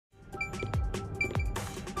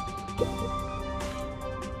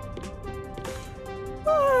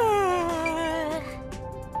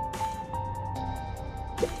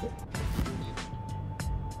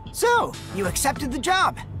You accepted the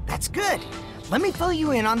job. That's good. Let me fill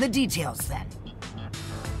you in on the details then.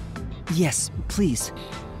 Yes, please.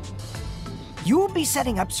 You will be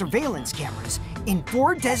setting up surveillance cameras in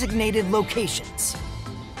 4 designated locations.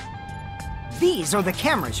 These are the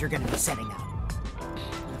cameras you're going to be setting up.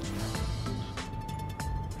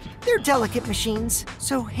 They're delicate machines,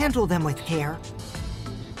 so handle them with care.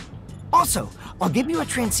 Also, I'll give you a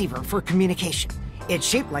transceiver for communication. It's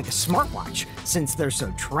shaped like a smartwatch, since they're so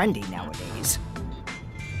trendy nowadays.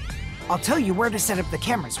 I'll tell you where to set up the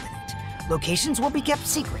cameras with it. Locations will be kept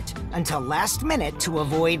secret until last minute to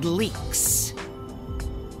avoid leaks.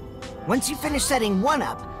 Once you finish setting one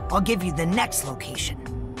up, I'll give you the next location.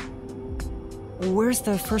 Where's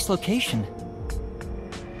the first location?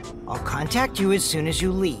 I'll contact you as soon as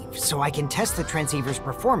you leave, so I can test the transceiver's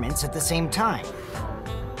performance at the same time.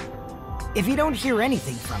 If you don't hear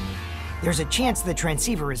anything from me, there's a chance the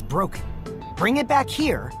transceiver is broken. Bring it back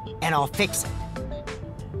here, and I'll fix it.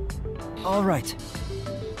 All right.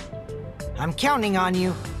 I'm counting on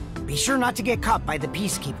you. Be sure not to get caught by the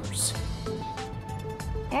peacekeepers.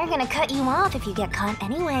 They're gonna cut you off if you get caught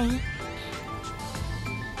anyway.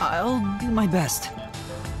 I'll do my best.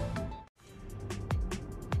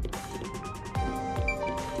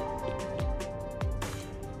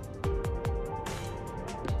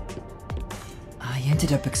 I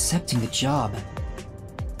ended up accepting the job.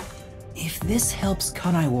 If this helps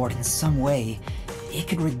Kanai Ward in some way, it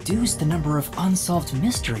could reduce the number of unsolved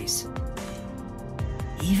mysteries.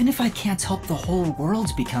 Even if I can't help the whole world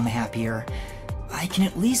become happier, I can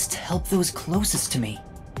at least help those closest to me.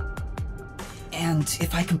 And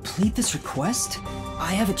if I complete this request,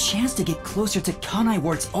 I have a chance to get closer to Kanai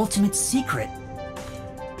Ward's ultimate secret.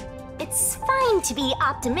 It's fine to be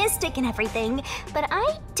optimistic and everything, but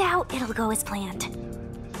I doubt it'll go as planned.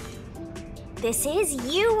 This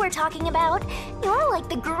is you we're talking about. You're like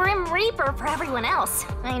the Grim Reaper for everyone else.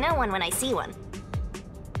 I know one when I see one.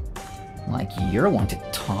 Like you're one to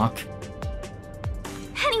talk.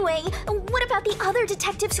 Anyway, what about the other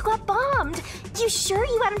detectives who got bombed? You sure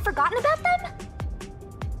you haven't forgotten about them?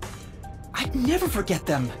 I'd never forget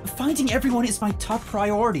them. Finding everyone is my top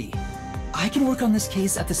priority. I can work on this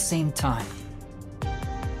case at the same time.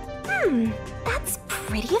 That's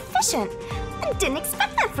pretty efficient. I didn't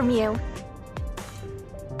expect that from you.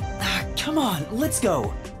 Come on, let's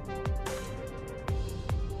go.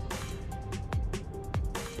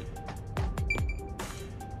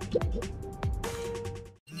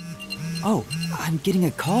 Oh, I'm getting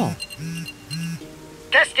a call.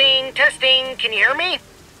 Testing, testing, can you hear me?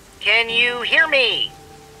 Can you hear me?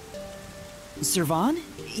 Servan?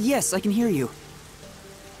 Yes, I can hear you.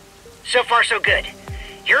 So far so good.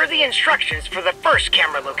 Here are the instructions for the first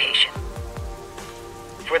camera location.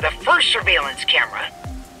 For the first surveillance camera,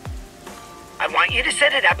 I want you to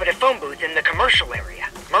set it up at a phone booth in the commercial area,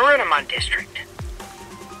 Marunamon District.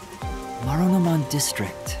 Marunamon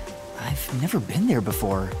District. I've never been there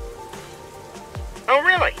before. Oh,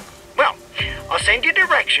 really? Well, I'll send you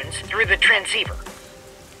directions through the transceiver.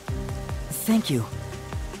 Thank you.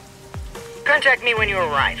 Contact me when you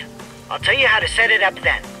arrive. I'll tell you how to set it up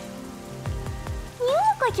then. You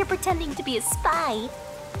look like you're pretending to be a spy.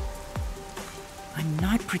 I'm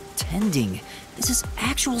not pretending. This is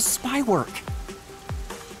actual spy work.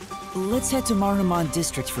 Let's head to Marunamon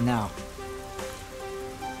District for now.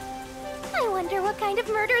 I wonder what kind of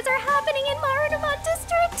murders are happening in Marunamon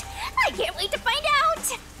District. I can't wait to find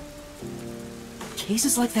out.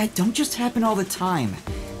 Cases like that don't just happen all the time.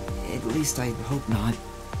 At least I hope not.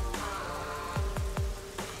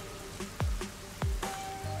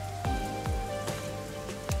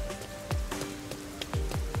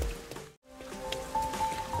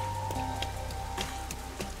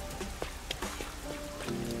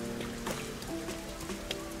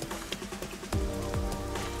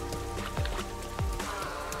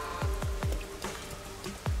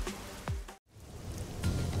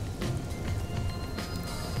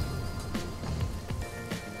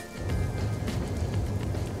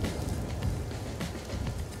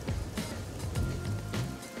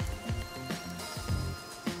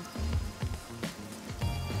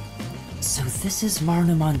 So this is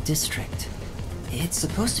Marunamon District. It's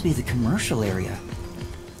supposed to be the commercial area.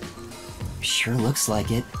 Sure looks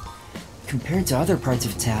like it. Compared to other parts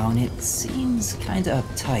of town, it seems kinda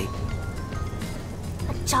uptight.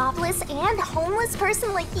 A jobless and homeless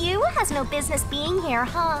person like you has no business being here,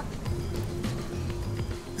 huh?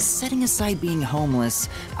 Setting aside being homeless,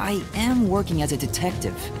 I am working as a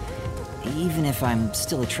detective, even if I'm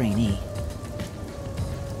still a trainee.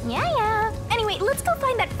 Yeah. Anyway, let's go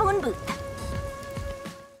find that phone booth.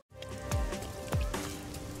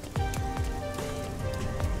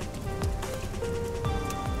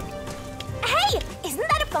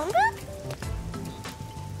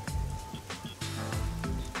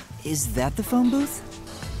 Is that the phone booth?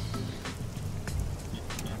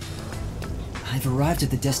 I've arrived at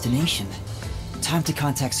the destination. Time to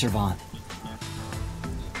contact Servan.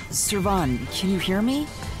 Servan, can you hear me?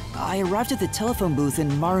 I arrived at the telephone booth in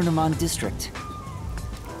Marunaman district.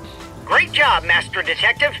 Great job, Master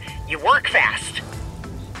Detective. You work fast.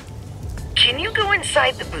 Can you go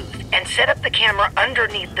inside the booth and set up the camera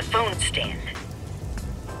underneath the phone stand?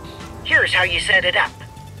 Here's how you set it up.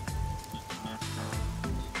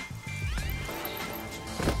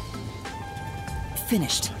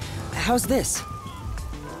 Finished. How's this?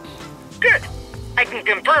 Good. I can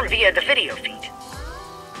confirm via the video feed.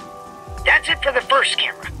 That's it for the first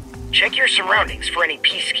camera. Check your surroundings for any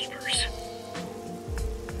peacekeepers.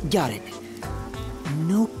 Got it.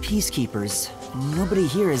 No peacekeepers. Nobody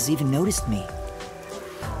here has even noticed me.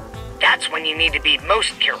 That's when you need to be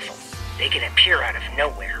most careful. They can appear out of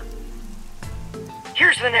nowhere.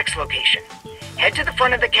 Here's the next location. Head to the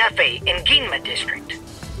front of the cafe in Yuma district.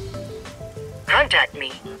 Contact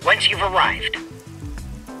me once you've arrived.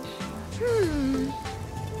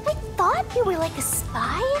 I thought you were like a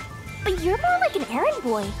spy, but you're more like an errand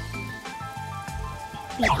boy.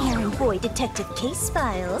 The errand boy detective case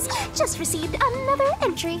files just received another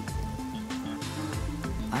entry.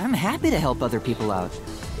 I'm happy to help other people out.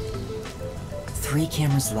 3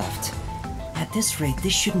 cameras left. At this rate,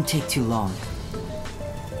 this shouldn't take too long.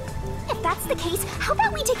 If that's the case, how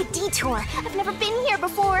about we take a detour? I've never been here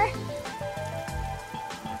before.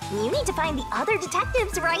 You need to find the other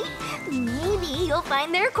detectives, right? Maybe you'll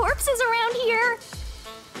find their corpses around here.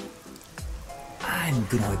 I'm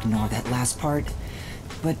gonna ignore that last part.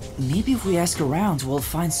 But maybe if we ask around, we'll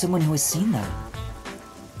find someone who has seen them.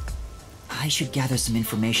 I should gather some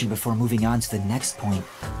information before moving on to the next point.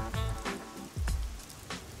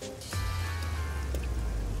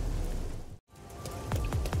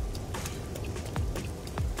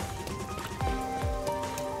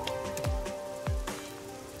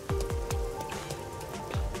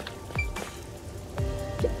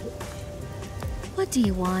 What do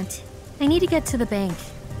you want? I need to get to the bank.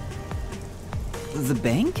 The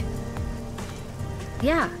bank?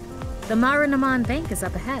 Yeah, the Marunaman Bank is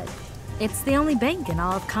up ahead. It's the only bank in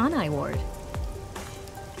all of Kanai Ward.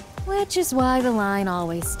 Which is why the line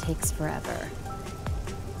always takes forever.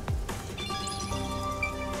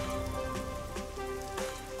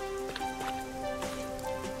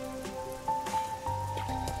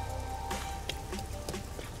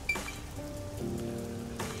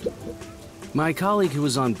 My colleague who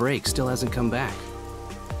was on break still hasn't come back.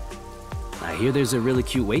 I hear there's a really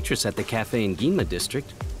cute waitress at the cafe in Yuma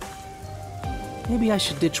district. Maybe I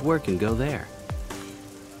should ditch work and go there.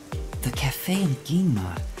 The cafe in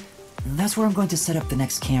Yuma. That's where I'm going to set up the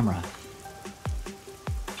next camera.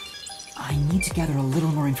 I need to gather a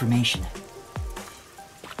little more information.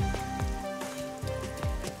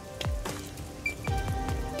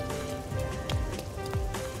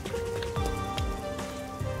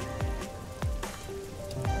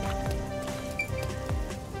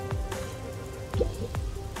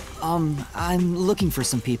 I'm looking for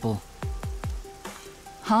some people.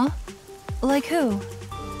 Huh? Like who?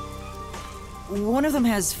 One of them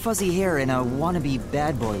has fuzzy hair and a wannabe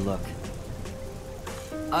bad boy look.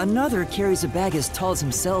 Another carries a bag as tall as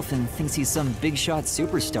himself and thinks he's some big shot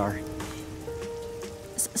superstar.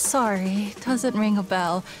 Sorry, doesn't ring a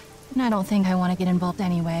bell. And I don't think I want to get involved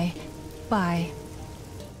anyway. Bye.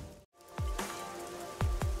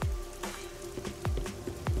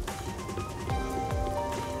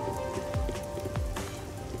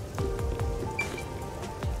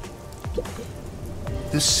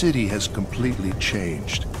 This city has completely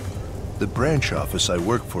changed. The branch office I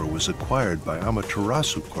work for was acquired by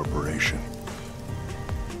Amaterasu Corporation.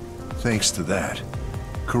 Thanks to that,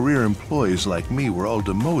 career employees like me were all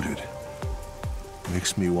demoted.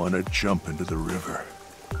 Makes me want to jump into the river.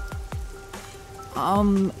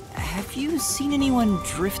 Have you seen anyone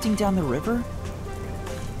drifting down the river?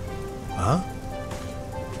 Huh?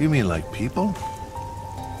 You mean like people?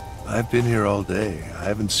 I've been here all day. I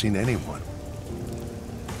haven't seen anyone.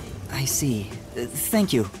 I see.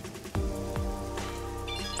 Thank you.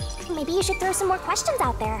 Maybe you should throw some more questions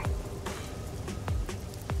out there.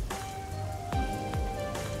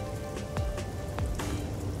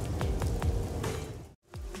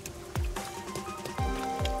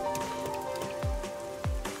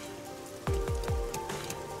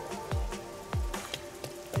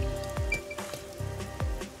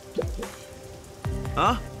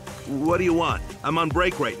 Huh? What do you want? I'm on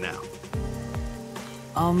break right now.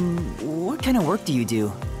 What kind of work do you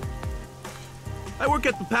do? I work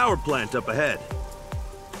at the power plant up ahead.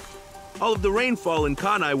 All of the rainfall in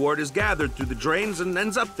Kanai Ward is gathered through the drains and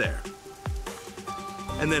ends up there.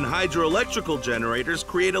 And then hydroelectrical generators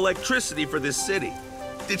create electricity for this city.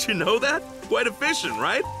 Did you know that? Quite efficient,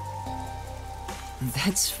 right?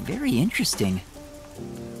 That's very interesting.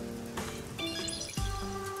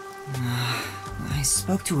 I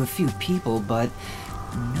spoke to a few people, but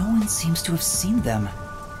no one seems to have seen them.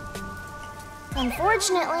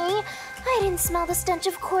 Unfortunately, I didn't smell the stench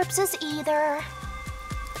of corpses either.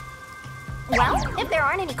 Well, if there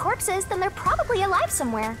aren't any corpses, then they're probably alive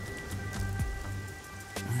somewhere.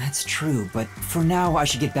 That's true, but for now I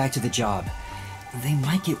should get back to the job. They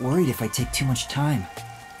might get worried if I take too much time.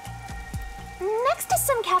 Next is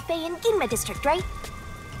some cafe in Yuma district, right?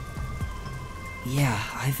 Yeah,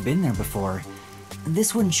 I've been there before.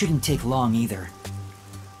 This one shouldn't take long either.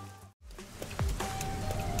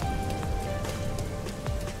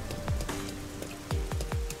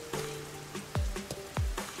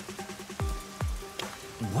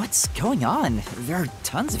 What's going on? There are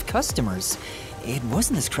tons of customers. It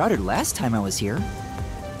wasn't this crowded last time I was here.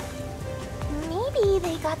 Maybe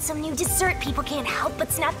they got some new dessert people can't help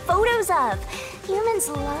but snap photos of. Humans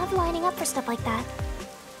love lining up for stuff like that.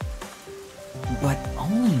 But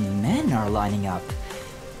only men are lining up.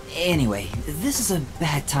 Anyway, this is a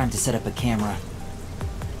bad time to set up a camera.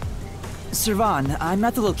 Servan, I'm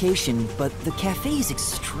at the location, but the cafe is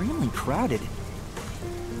extremely crowded.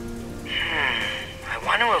 I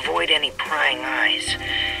want to avoid any prying eyes.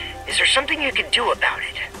 Is there something you could do about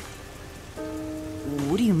it?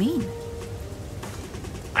 What do you mean?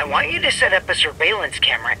 I want you to set up a surveillance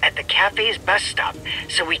camera at the cafe's bus stop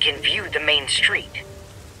so we can view the main street.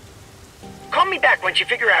 Call me back once you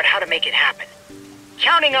figure out how to make it happen.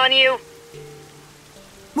 Counting on you!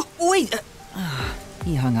 Wait!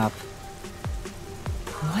 He hung up.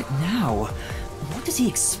 What now? What does he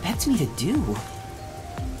expect me to do?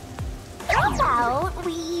 How about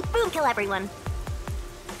we boom kill everyone?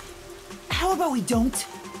 How about we don't?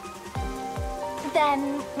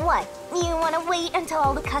 Then what? You want to wait until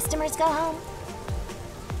all the customers go home?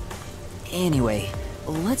 Anyway,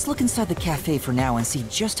 let's look inside the cafe for now and see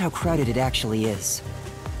just how crowded it actually is.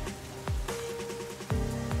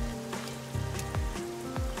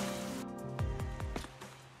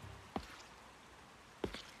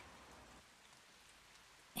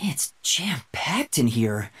 It's jam-packed in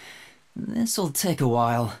here. This'll take a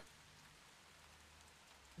while.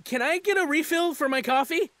 Can I get a refill for my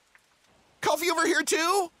coffee? Coffee over here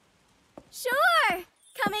too? Sure!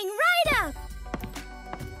 Coming right up!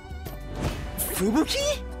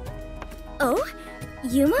 Fubuki? Oh?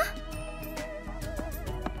 Yuma?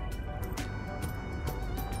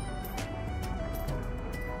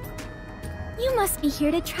 You must be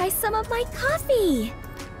here to try some of my coffee!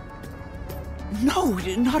 No,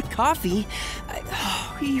 not coffee.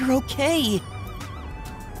 You're okay.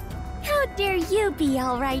 How dare you be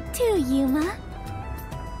alright too, Yuma?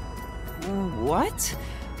 What?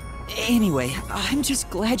 Anyway, I'm just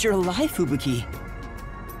glad you're alive, Fubuki.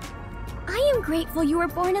 I am grateful you were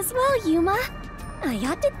born as well, Yuma. I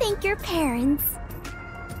ought to thank your parents.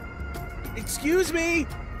 Excuse me!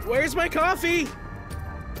 Where's my coffee?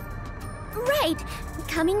 Right,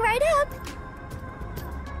 coming right up.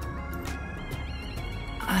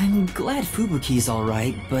 I'm glad Fubuki's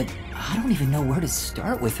alright, but I don't even know where to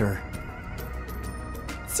start with her.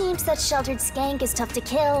 Seems that sheltered skank is tough to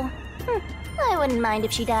kill. I wouldn't mind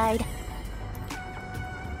if she died.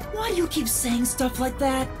 Why do you keep saying stuff like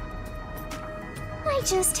that? I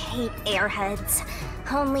just hate airheads.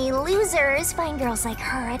 Only losers find girls like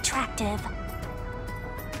her attractive.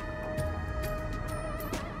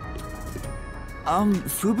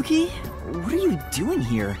 Fubuki? What are you doing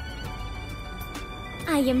here?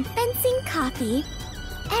 I am fencing coffee.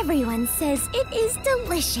 Everyone says it is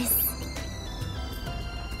delicious.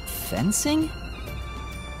 Fencing?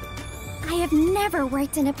 I have never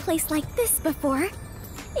worked in a place like this before.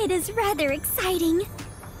 It is rather exciting.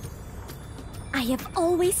 I have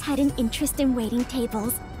always had an interest in waiting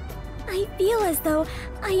tables. I feel as though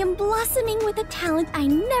I am blossoming with a talent I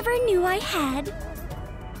never knew I had.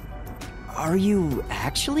 Are you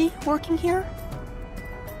actually working here?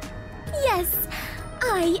 Yes,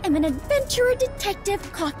 I am an adventurer detective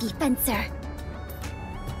coffee fencer.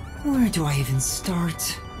 Where do I even start?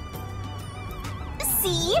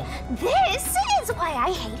 See? This is why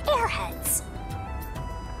I hate airheads.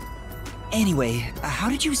 Anyway, how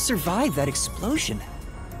did you survive that explosion?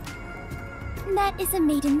 That is a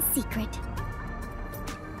maiden secret.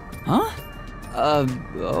 Huh?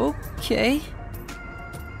 Okay.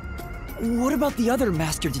 What about the other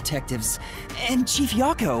master detectives? And Chief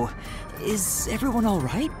Yako? Is everyone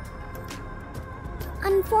alright?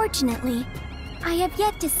 Unfortunately, I have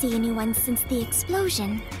yet to see anyone since the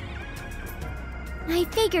explosion. I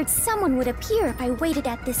figured someone would appear if I waited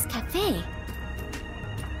at this cafe.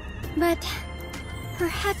 But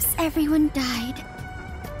perhaps everyone died.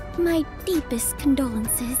 My deepest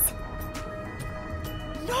condolences.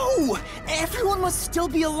 No! Everyone must still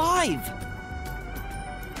be alive!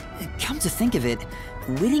 Come to think of it,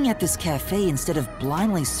 waiting at this cafe instead of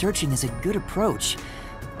blindly searching is a good approach.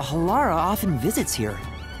 Halara often visits here.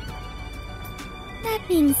 That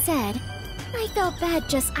being said, I felt bad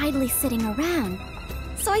just idly sitting around,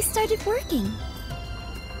 so I started working.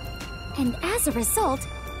 And as a result,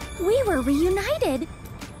 we were reunited.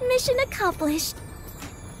 Mission accomplished.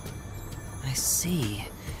 I see.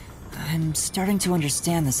 I'm starting to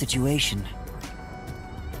understand the situation.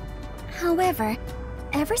 However,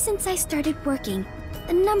 ever since I started working,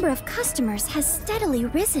 the number of customers has steadily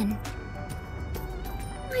risen.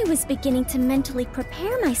 I was beginning to mentally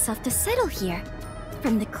prepare myself to settle here,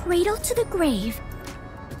 from the cradle to the grave.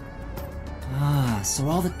 Ah, so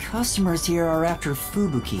all the customers here are after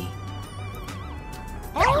Fubuki.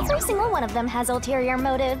 Every single one of them has ulterior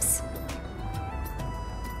motives.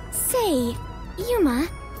 Say, Yuma,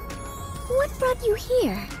 what brought you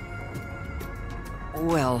here?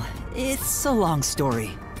 Well, it's a long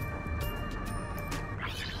story.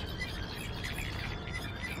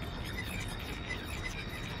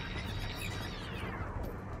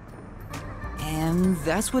 And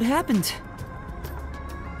that's what happened.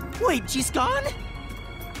 Wait, she's gone?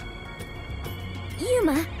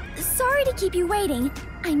 Yuma, sorry to keep you waiting.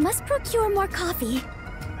 I must procure more coffee.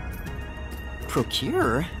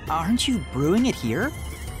 Procure? Aren't you brewing it here?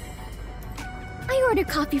 I order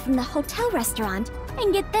coffee from the hotel restaurant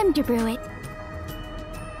and get them to brew it.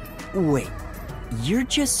 Wait, you're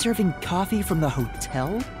just serving coffee from the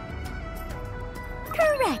hotel?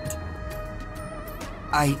 Correct.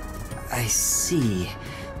 I see.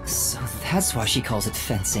 So that's why she calls it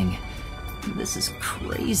fencing. This is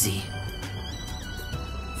crazy.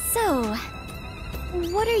 So,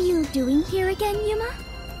 what are you doing here again, Yuma?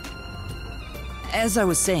 As I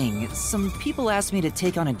was saying, some people asked me to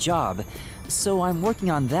take on a job, so I'm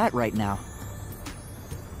working on that right now.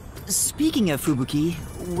 Speaking of Fubuki,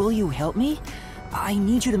 will you help me? I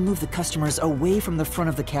need you to move the customers away from the front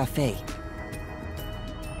of the cafe.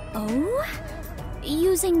 Oh?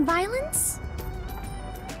 Using violence?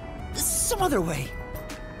 Some other way.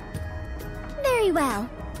 Very well.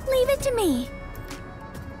 Leave it to me.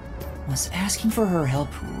 Was asking for her help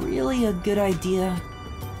really a good idea?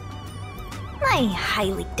 I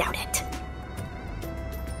highly doubt it.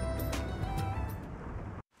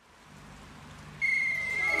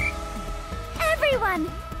 Everyone!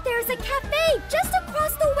 There's a cafe just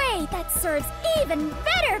across the way that serves even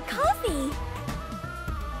better coffee!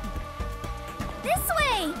 This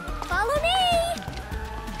way! Follow me!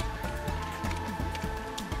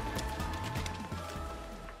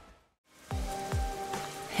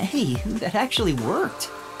 Hey, that actually worked.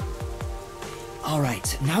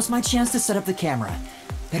 Alright, now's my chance to set up the camera.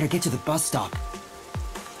 Better get to the bus stop.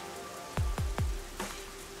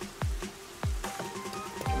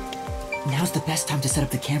 Now's the best time to set up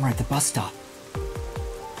the camera at the bus stop.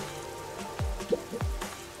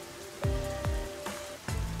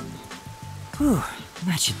 Whew,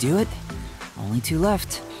 that should do it. Only 2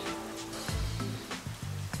 left.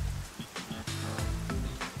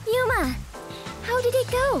 Yuma, how did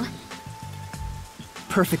it go?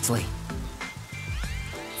 Perfectly.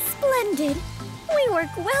 Splendid. We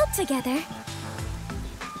work well together.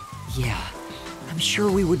 Yeah, I'm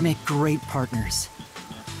sure we would make great partners.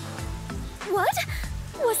 What?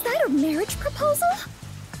 Was that a marriage proposal?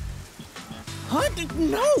 Huh?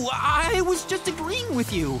 No, I was just agreeing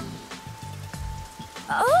with you.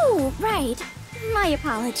 Oh, right. My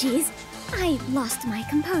apologies. I lost my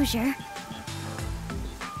composure.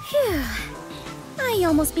 Phew. I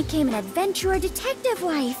almost became an adventurer detective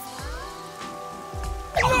wife.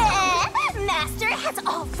 Master has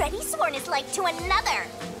already sworn his life to another.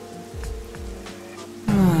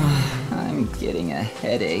 I'm getting a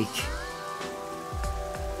headache.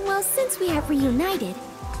 Well, since we have reunited,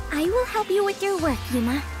 I will help you with your work,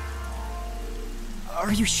 Yuma.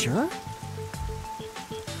 Are you sure?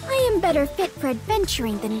 I am better fit for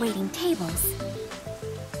adventuring than waiting tables.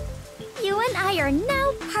 You and I are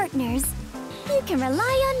now partners. You can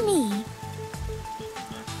rely on me.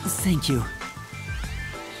 Thank you.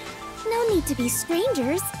 No need to be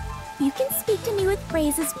strangers. You can speak to me with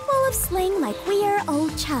phrases full of slang like we are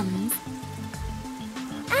old chums.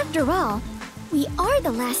 After all, we are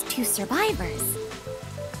the last 2 survivors.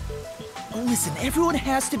 Listen, everyone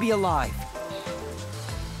has to be alive.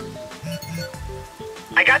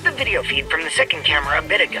 got the video feed from the second camera a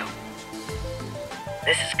bit ago.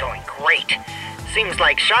 This is going great. Seems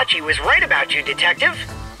like Shachi was right about you, Detective.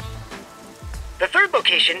 The third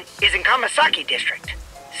location is in Kamasaki District.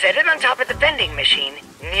 Set it on top of the vending machine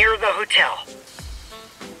near the hotel.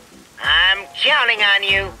 I'm counting on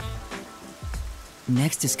you.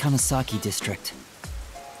 Next is Kamasaki District.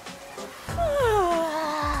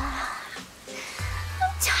 I'm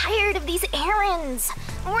tired of these errands.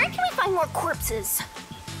 Where can we find more corpses?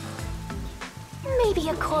 Maybe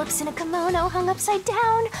a corpse in a kimono hung upside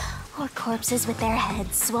down, or corpses with their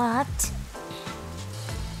heads swapped.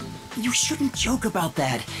 You shouldn't joke about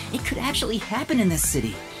that. It could actually happen in this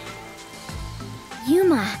city.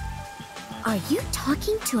 Yuma, are you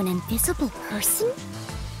talking to an invisible person?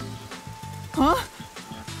 Huh?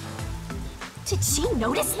 Did she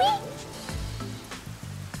notice me?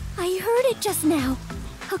 I heard it just now.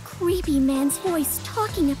 A creepy man's voice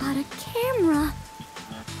talking about a camera.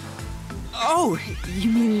 Oh, you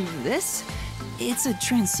mean this? It's a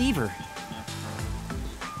transceiver.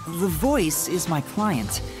 The voice is my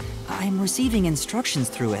client. I'm receiving instructions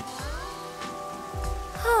through it.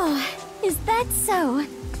 Oh, is that so?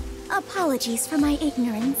 Apologies for my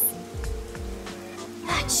ignorance.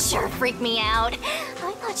 That sure freaked me out.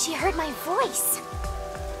 I thought she heard my voice.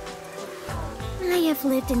 I have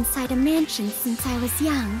lived inside a mansion since I was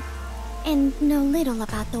young, and know little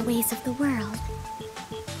about the ways of the world.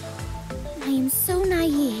 I am so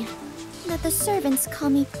naive that the servants call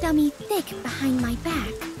me Dummy Thick behind my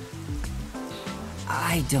back.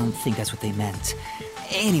 I don't think that's what they meant.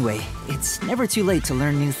 Anyway, it's never too late to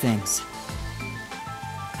learn new things.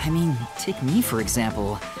 I mean, take me for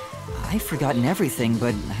example. I've forgotten everything,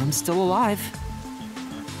 but I'm still alive.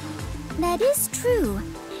 That is true.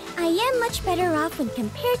 I am much better off when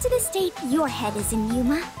compared to the state your head is in,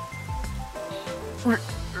 Yuma.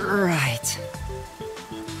 Right.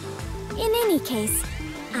 In any case,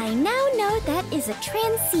 I now know that is a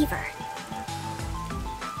transceiver.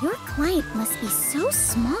 Your client must be so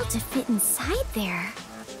small to fit inside there.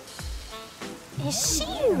 Is she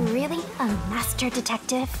really a master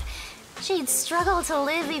detective? She'd struggle to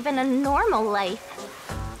live even a normal life.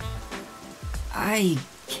 I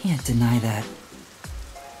can't deny that.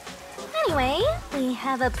 Anyway, we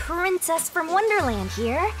have a princess from Wonderland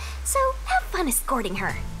here, so have fun escorting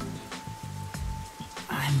her.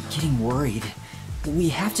 I'm getting worried. We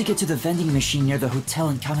have to get to the vending machine near the hotel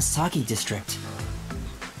in Kamasaki District.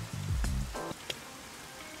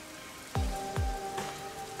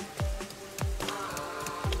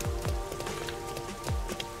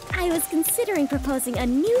 I was considering proposing a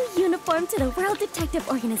new uniform to the World Detective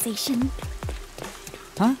Organization.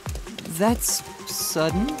 Huh? That's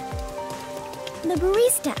sudden? The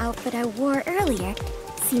barista outfit I wore earlier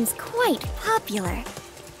seems quite popular.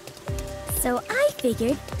 So I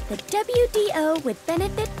figured the WDO would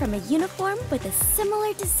benefit from a uniform with a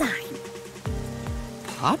similar design.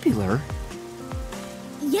 Popular?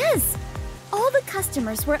 Yes! All the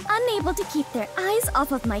customers were unable to keep their eyes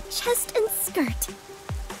off of my chest and skirt.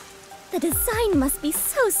 The design must be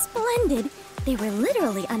so splendid, they were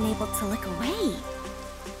literally unable to look away.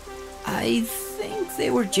 I think they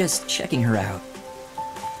were just checking her out.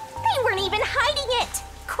 They weren't even hiding it!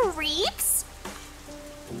 Creeps!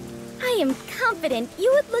 I am confident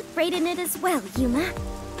you would look great in it as well, Yuma.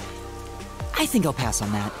 I think I'll pass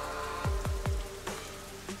on that.